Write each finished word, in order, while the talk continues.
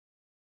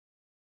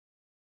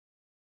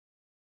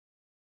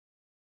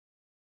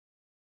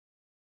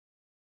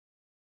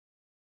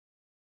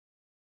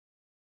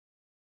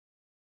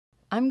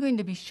I'm going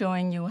to be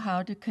showing you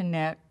how to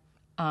connect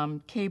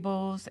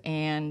cables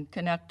and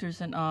connectors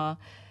and all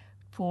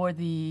for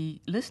the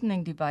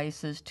listening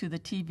devices to the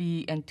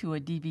TV and to a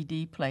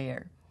DVD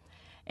player.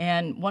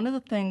 And one of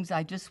the things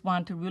I just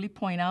want to really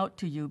point out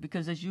to you,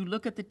 because as you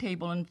look at the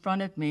table in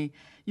front of me,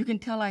 you can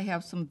tell I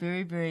have some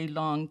very, very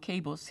long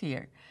cables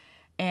here.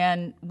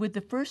 And with the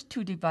first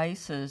two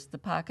devices, the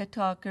Pocket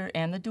Talker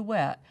and the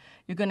Duet,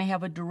 you're going to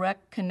have a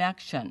direct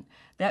connection.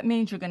 That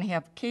means you're going to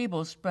have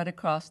cables spread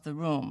across the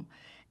room.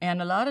 And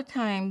a lot of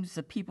times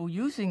the people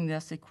using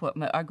this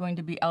equipment are going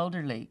to be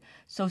elderly.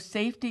 So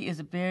safety is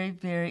very,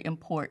 very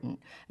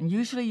important. And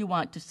usually you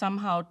want to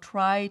somehow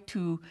try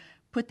to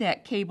put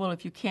that cable,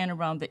 if you can,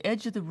 around the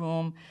edge of the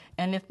room,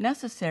 and if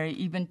necessary,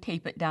 even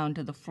tape it down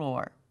to the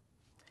floor.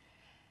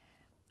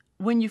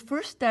 When you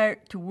first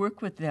start to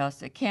work with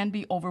this, it can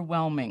be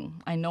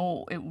overwhelming. I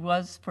know it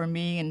was for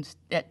me, and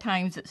at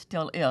times it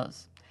still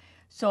is.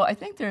 So I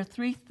think there are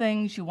three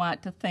things you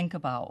want to think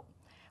about.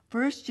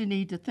 First, you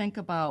need to think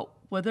about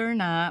whether or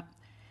not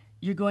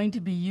you're going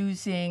to be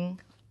using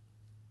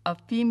a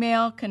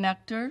female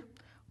connector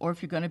or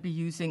if you're going to be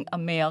using a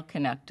male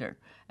connector.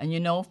 And you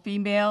know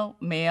female,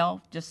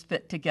 male just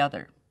fit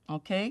together,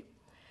 okay?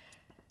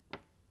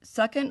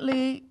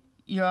 Secondly,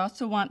 you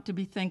also want to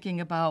be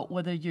thinking about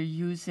whether you're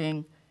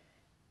using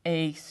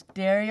a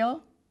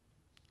stereo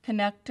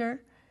connector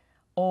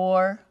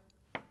or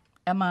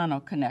a mono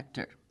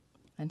connector.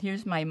 And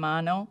here's my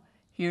mono,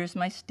 here's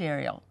my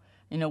stereo.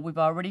 You know, we've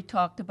already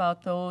talked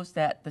about those,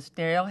 that the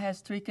stereo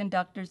has 3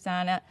 conductors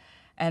on it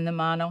and the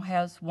mono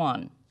has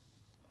 1.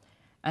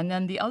 And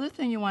then the other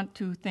thing you want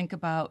to think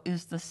about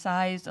is the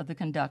size of the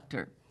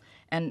conductor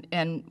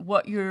and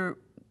what you're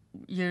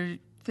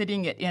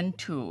fitting it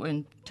into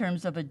in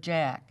terms of a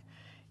jack.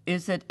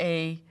 Is it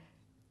a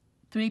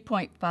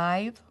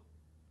 3.5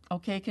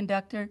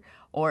 conductor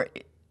or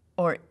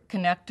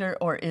connector,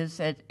 or is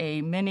it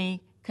a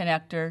mini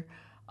connector,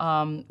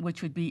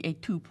 which would be a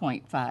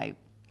 2.5?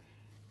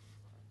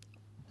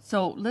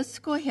 So let's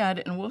go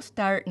ahead and we'll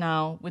start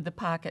now with the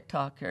Pocket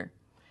Talker.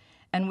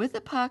 And with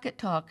the Pocket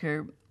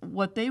Talker,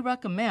 what they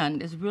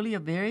recommend is really a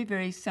very,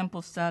 very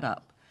simple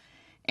setup.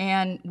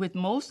 And with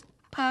most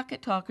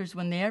Pocket Talkers,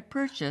 when they are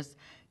purchased,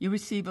 you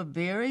receive a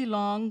very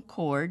long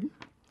cord,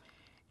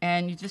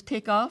 and you just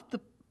take off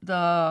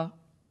the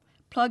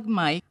plug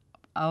mic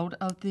out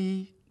of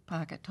the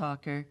Pocket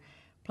Talker,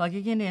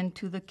 plugging it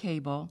into the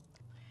cable,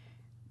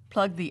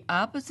 plug the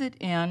opposite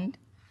end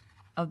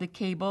of the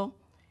cable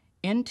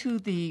into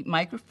the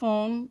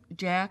microphone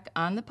jack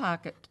on the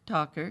Pocket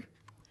Talker,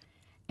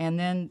 and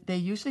then they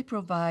usually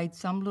provide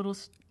some little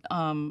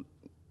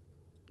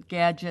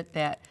gadget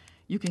that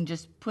you can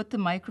just put the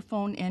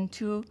microphone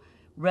into,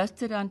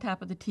 rest it on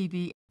top of the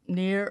TV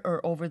near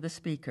or over the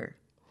speaker.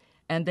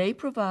 And they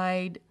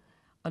provide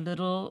a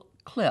little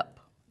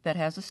clip that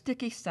has a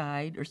sticky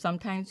side, or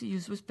sometimes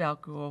used with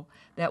Velcro,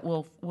 that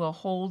will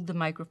hold the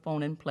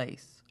microphone in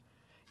place.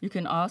 You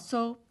can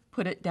also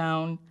put it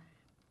down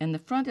in the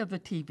front of the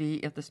TV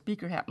if the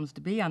speaker happens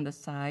to be on the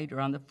side or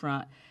on the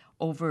front,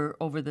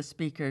 over the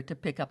speaker to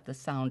pick up the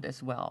sound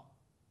as well.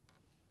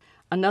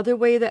 Another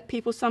way that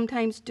people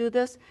sometimes do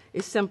this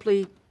is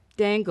simply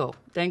dangle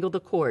the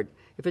cord.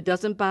 If it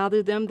doesn't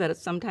bother them that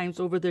it's sometimes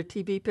over their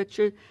TV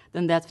picture,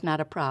 then that's not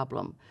a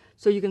problem.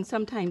 So you can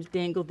sometimes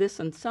dangle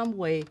this in some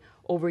way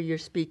over your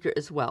speaker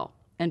as well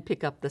and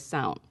pick up the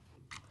sound.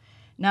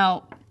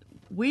 Now,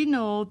 we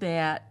know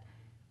that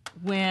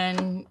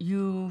when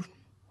you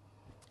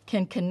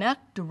can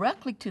connect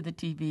directly to the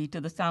TV,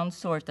 to the sound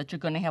source, that you're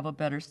going to have a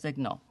better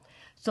signal.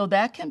 So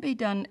that can be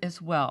done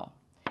as well.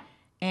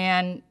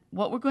 And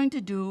what we're going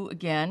to do,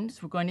 again,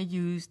 is we're going to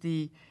use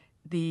the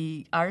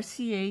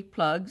RCA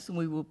plugs, and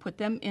we will put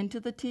them into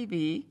the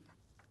TV.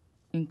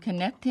 In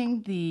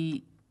connecting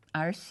the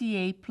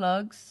RCA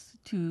plugs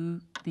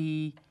to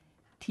the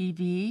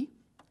TV,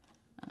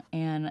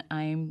 and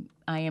I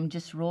am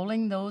just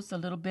rolling those a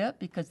little bit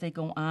because they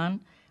go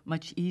on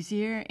much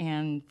easier,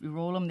 and if you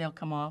roll them, they'll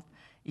come off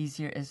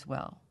easier as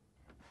well.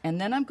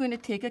 And then I'm going to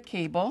take a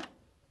cable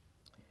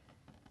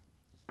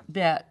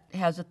that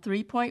has a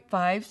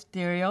 3.5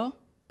 stereo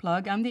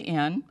plug on the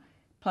end,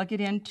 plug it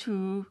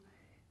into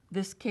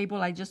this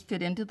cable I just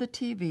fit into the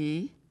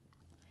TV,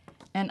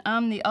 and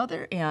on the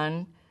other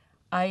end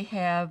I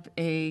have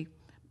a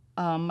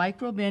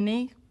micro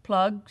mini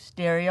plug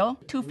stereo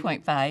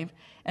 2.5,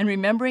 and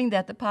remembering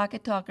that the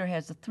Pocket Talker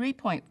has a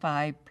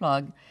 3.5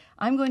 plug,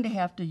 I'm going to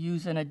have to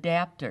use an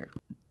adapter.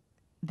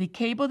 The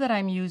cable that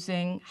I'm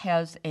using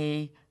has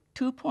a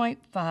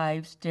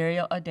 2.5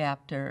 stereo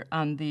adapter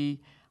on the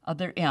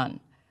other end.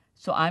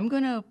 So I'm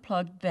going to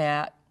plug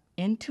that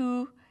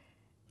into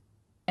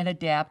an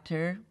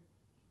adapter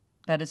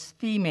that is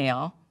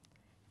female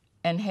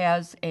and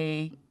has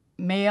a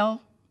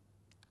male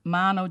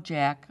mono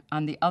jack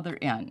on the other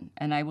end.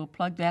 And I will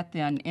plug that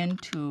then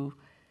into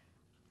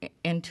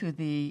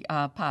the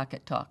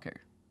Pocket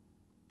Talker.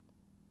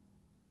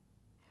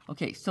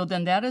 Okay, so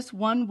then that is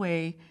one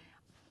way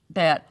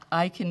that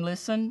I can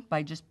listen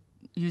by just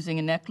using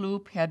a neck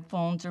loop,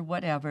 headphones, or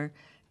whatever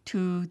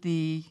to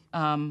the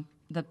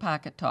the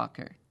Pocket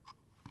Talker.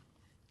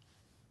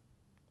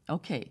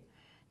 Okay,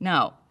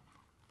 now,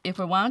 if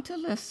I want to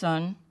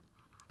listen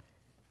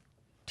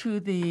to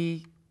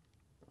the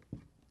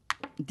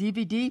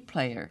DVD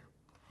player,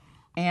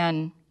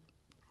 and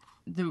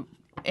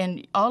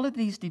all of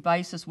these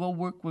devices will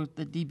work with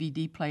the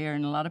DVD player,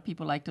 and a lot of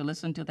people like to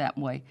listen to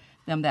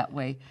them that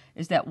way,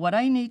 is that what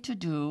I need to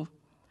do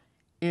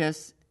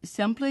is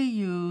simply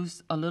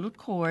use a little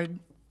cord.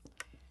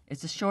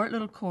 It's a short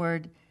little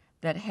cord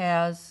that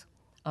has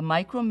a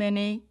micro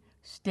mini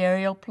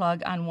stereo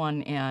plug on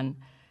one end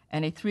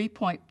and a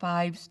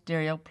 3.5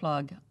 stereo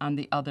plug on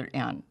the other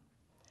end.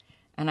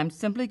 And I'm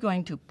simply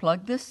going to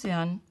plug this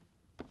in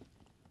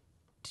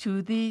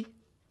to the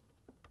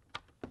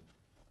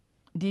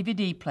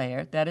DVD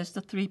player. That is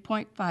the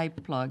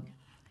 3.5 plug.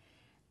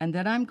 And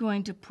then I'm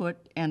going to put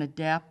an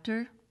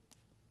adapter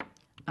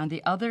on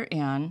the other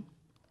end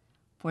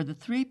for the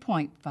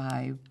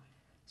 3.5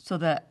 so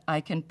that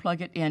I can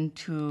plug it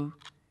into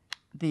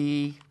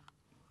the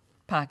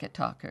Pocket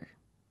Talker.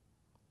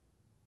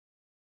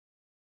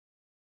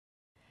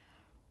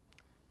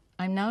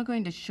 I'm now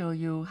going to show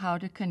you how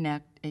to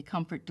connect a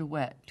Comfort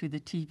Duet to the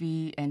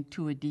TV and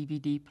to a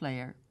DVD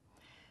player.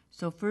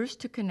 So first,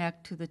 to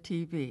connect to the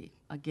TV,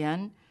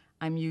 again,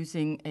 I'm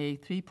using a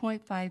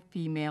 3.5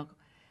 female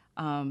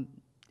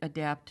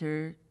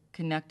adapter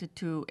connected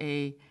to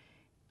a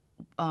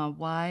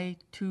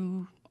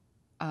Y2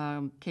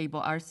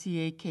 cable,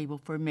 RCA cable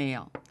for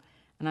male.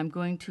 And I'm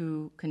going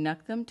to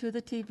connect them to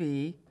the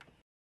TV. A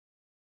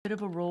bit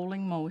of a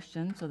rolling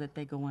motion so that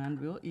they go on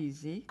real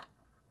easy.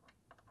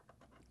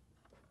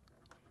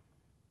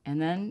 And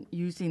then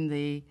using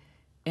the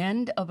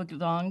end of a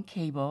long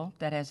cable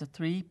that has a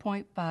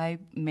 3.5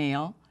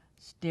 male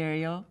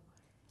stereo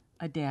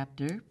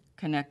adapter,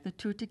 connect the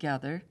two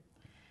together.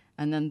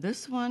 And then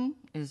this one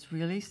is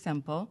really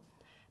simple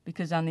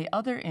because on the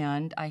other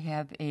end I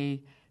have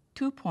a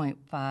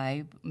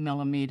 2.5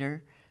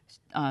 millimeter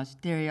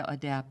stereo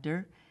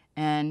adapter,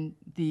 and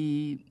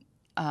the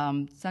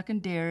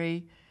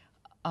secondary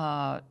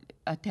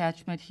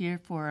attachment here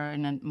for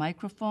a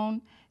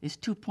microphone is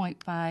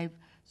 2.5,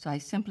 so I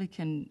simply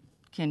can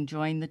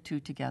join the two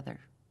together.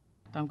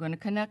 So I'm going to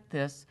connect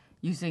this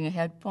using a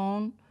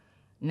headphone,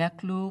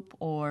 neck loop,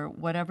 or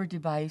whatever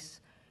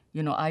device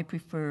I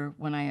prefer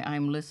when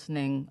I'm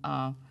listening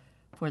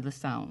for the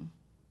sound.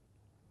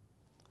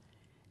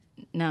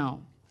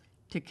 Now,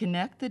 to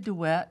connect the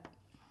Duet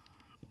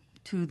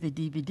to the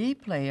DVD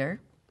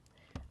player,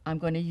 I'm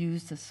going to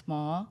use the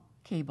small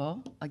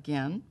cable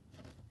again.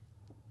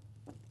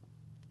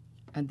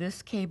 And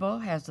this cable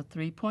has a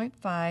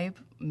 3.5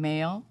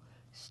 male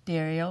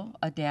stereo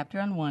adapter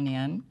on one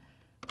end,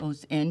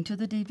 goes into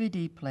the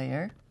DVD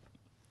player,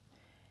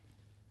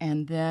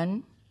 and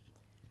then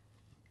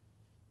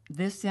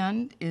this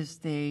end is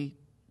the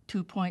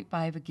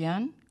 2.5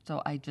 again,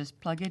 so I just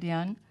plug it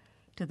in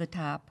to the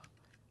top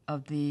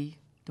of the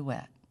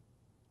Duet.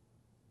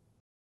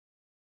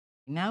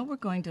 Now we're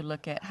going to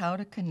look at how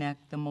to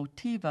connect the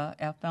Motiva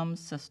FM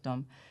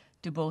system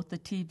to both the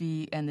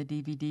TV and the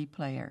DVD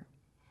player.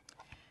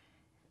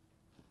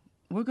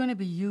 We're going to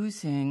be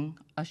using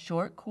a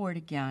short cord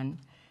again,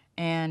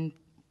 and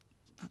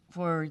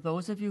for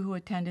those of you who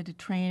attended a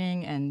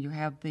training and you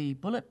have the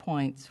bullet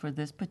points for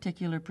this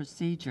particular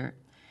procedure,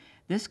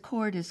 this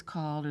cord is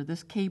called, or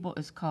this cable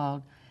is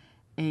called,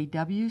 a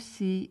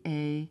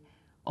WCA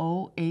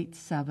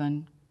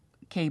 087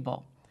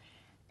 cable.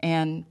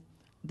 And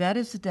that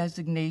is the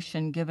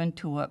designation given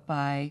to it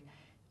by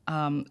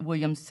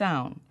Williams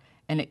Sound.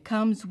 And it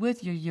comes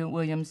with your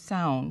Williams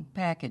Sound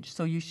package,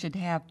 so you should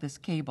have this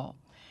cable.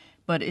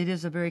 But it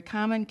is a very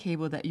common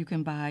cable that you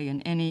can buy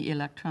in any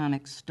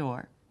electronics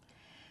store.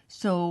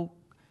 So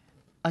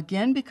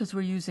again, because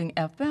we're using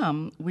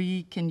FM,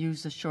 we can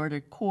use a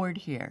shorter cord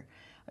here.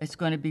 It's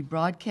going to be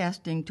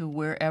broadcasting to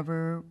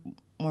wherever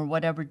or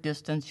whatever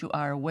distance you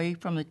are away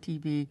from the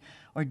TV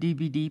or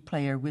DVD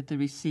player with the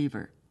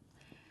receiver.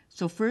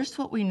 So first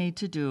what we need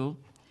to do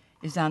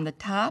is on the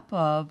top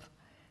of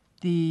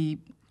the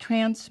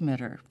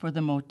transmitter for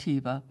the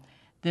Motiva,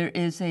 there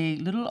is a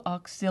little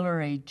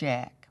auxiliary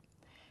jack.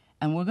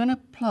 And we're going to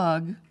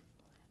plug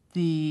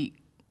the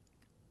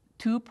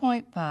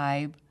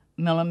 2.5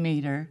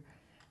 millimeter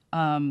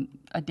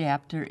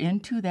adapter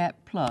into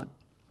that plug.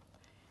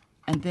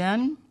 And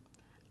then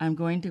I'm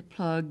going to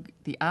plug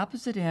the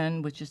opposite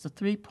end, which is the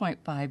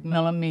 3.5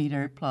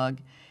 millimeter plug,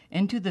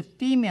 into the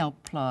female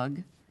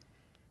plug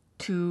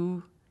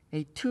to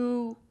a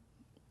two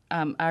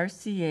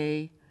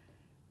RCA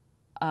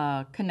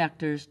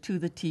connectors to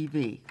the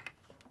TV.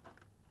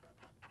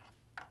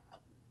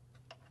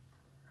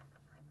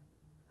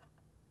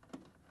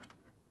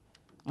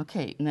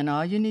 Okay, and then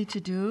all you need to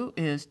do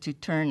is to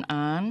turn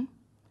on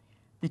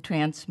the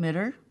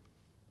transmitter.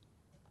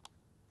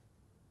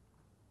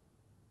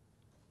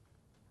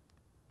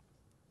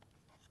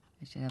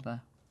 I should have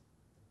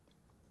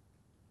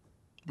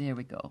there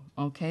we go.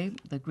 Okay,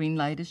 the green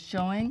light is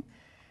showing.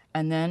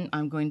 And then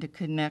I'm going to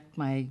connect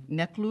my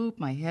neck loop,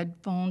 my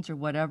headphones or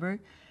whatever,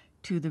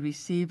 to the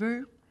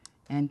receiver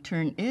and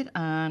turn it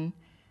on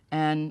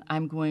and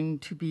I'm going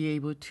to be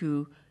able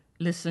to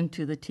listen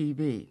to the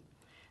TV.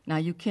 Now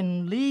you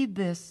can leave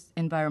this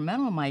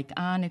environmental mic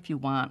on if you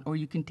want, or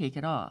you can take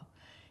it off.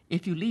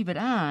 If you leave it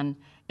on,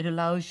 it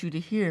allows you to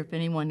hear if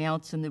anyone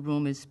else in the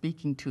room is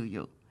speaking to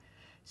you.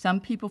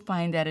 Some people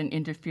find that an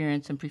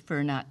interference and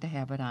prefer not to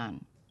have it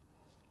on.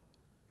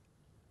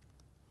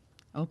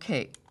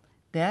 Okay,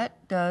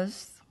 that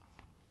does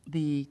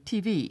the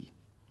TV.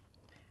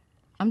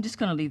 I'm just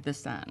going to leave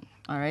this on,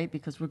 all right,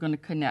 because we're going to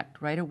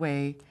connect right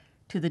away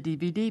to the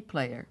DVD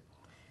player.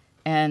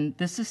 And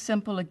this is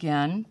simple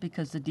again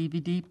because the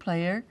DVD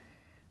player,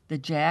 the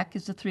jack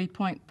is a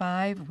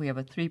 3.5. We have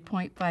a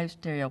 3.5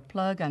 stereo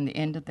plug on the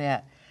end of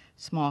that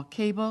small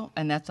cable,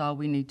 and that's all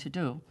we need to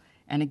do.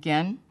 And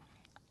again,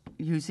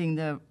 using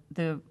the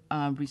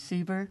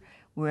receiver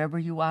wherever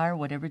you are,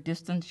 whatever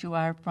distance you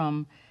are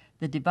from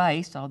the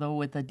device, although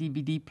with a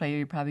DVD player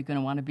you're probably going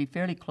to want to be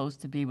fairly close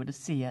to be able to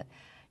see it,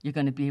 you're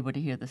going to be able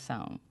to hear the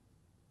sound.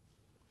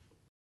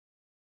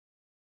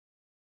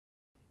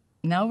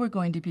 Now we're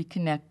going to be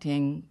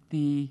connecting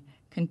the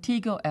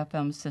Contigo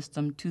FM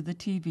system to the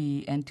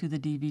TV and to the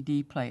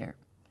DVD player.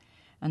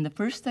 And the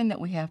first thing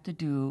that we have to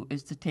do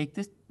is to take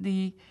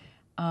the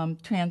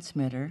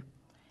transmitter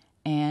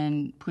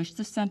and push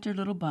the center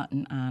little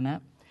button on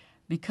it,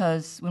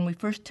 because when we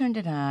first turned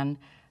it on,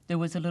 there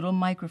was a little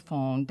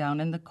microphone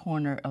down in the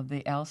corner of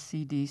the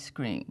LCD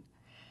screen.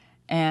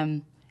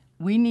 And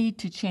we need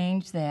to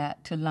change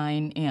that to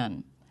line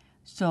in.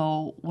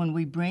 So when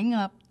we bring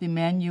up the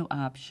menu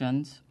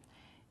options,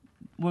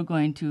 we're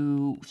going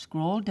to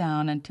scroll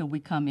down until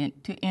we come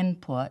into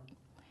input.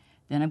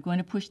 Then I'm going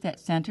to push that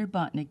center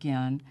button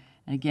again,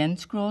 and again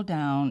scroll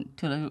down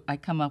till I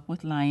come up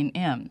with line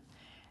in.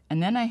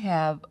 And then I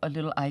have a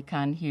little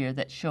icon here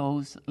that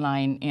shows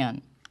line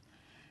in.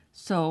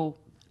 So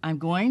I'm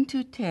going to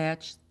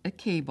attach a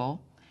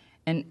cable,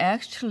 and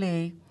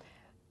actually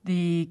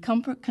the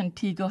Comfort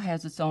Contigo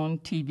has its own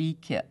TV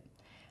kit.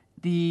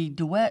 The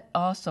Duet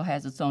also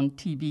has its own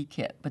TV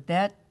kit, but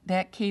that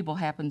cable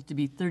happens to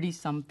be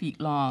 30-some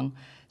feet long,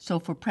 so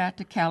for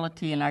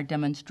practicality in our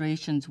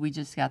demonstrations, we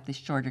just got the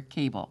shorter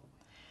cable.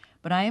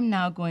 But I am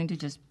now going to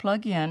just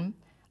plug in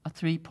a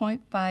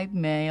 3.5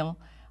 male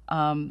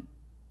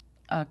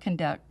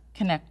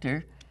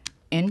connector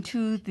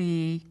into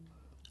the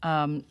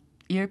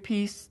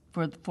earpiece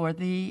for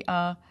the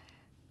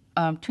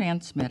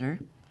transmitter,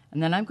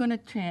 and then I'm going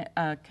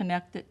to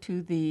connect it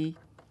to the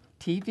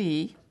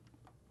TV.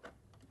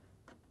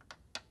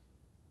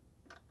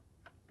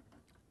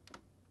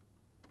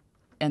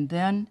 And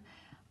then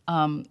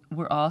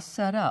we're all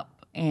set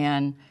up,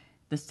 and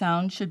the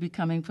sound should be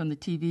coming from the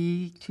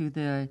TV to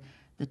the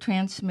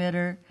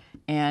transmitter,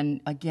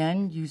 and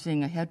again,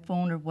 using a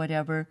headphone or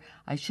whatever,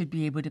 I should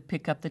be able to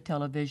pick up the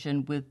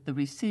television with the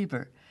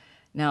receiver.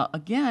 Now,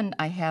 again,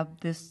 I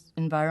have this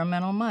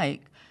environmental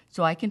mic,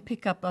 so I can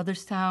pick up other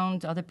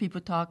sounds, other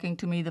people talking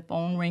to me, the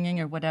phone ringing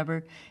or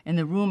whatever in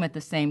the room at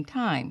the same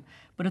time.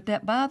 But if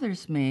that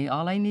bothers me,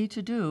 all I need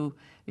to do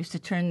is to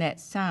turn that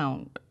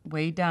sound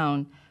way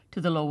down to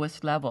the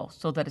lowest level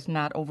so that it's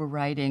not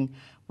overriding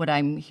what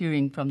I'm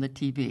hearing from the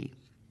TV.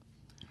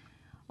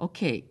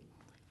 Okay,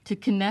 to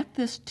connect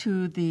this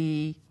to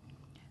the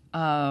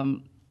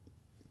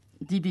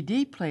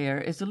DVD player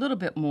is a little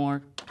bit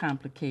more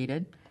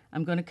complicated.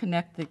 I'm going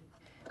to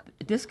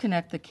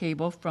disconnect the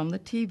cable from the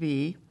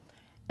TV,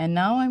 and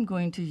now I'm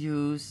going to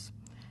use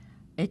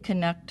a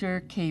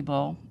connector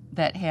cable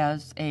that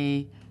has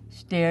a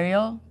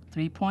stereo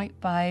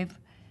 3.5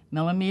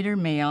 millimeter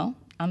male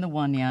on the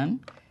one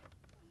end,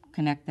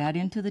 connect that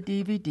into the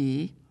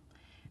DVD,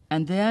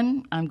 and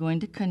then I'm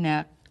going to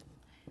connect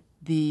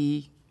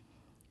the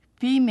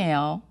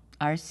female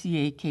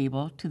RCA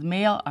cable to the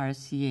male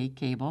RCA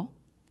cable.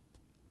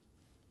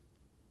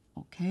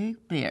 Okay,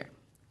 there.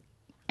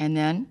 And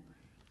then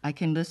I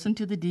can listen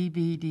to the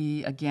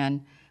DVD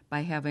again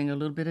by having a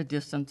little bit of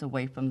distance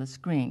away from the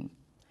screen.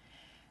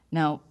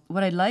 Now,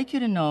 what I'd like you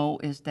to know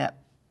is that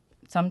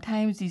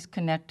sometimes these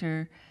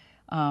connectors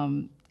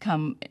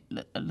come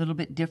a little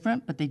bit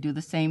different, but they do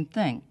the same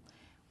thing.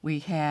 We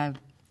have,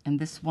 in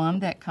this one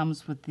that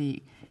comes with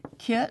the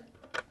kit,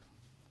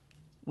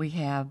 we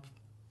have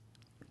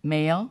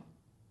male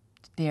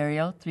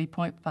stereo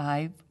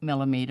 3.5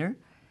 millimeter,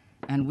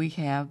 and we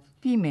have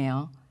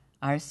female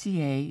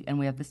RCA, and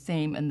we have the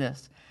same in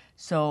this.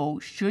 So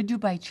should you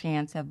by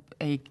chance have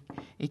a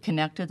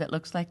connector that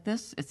looks like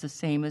this, it's the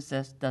same as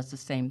this, does the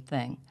same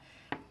thing.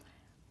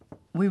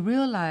 We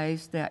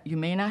realize that you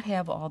may not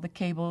have all the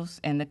cables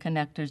and the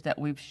connectors that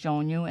we've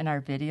shown you in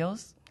our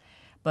videos,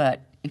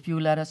 but if you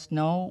let us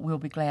know, we'll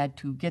be glad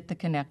to get the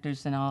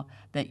connectors and all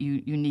that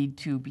you need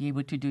to be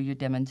able to do your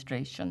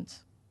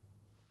demonstrations.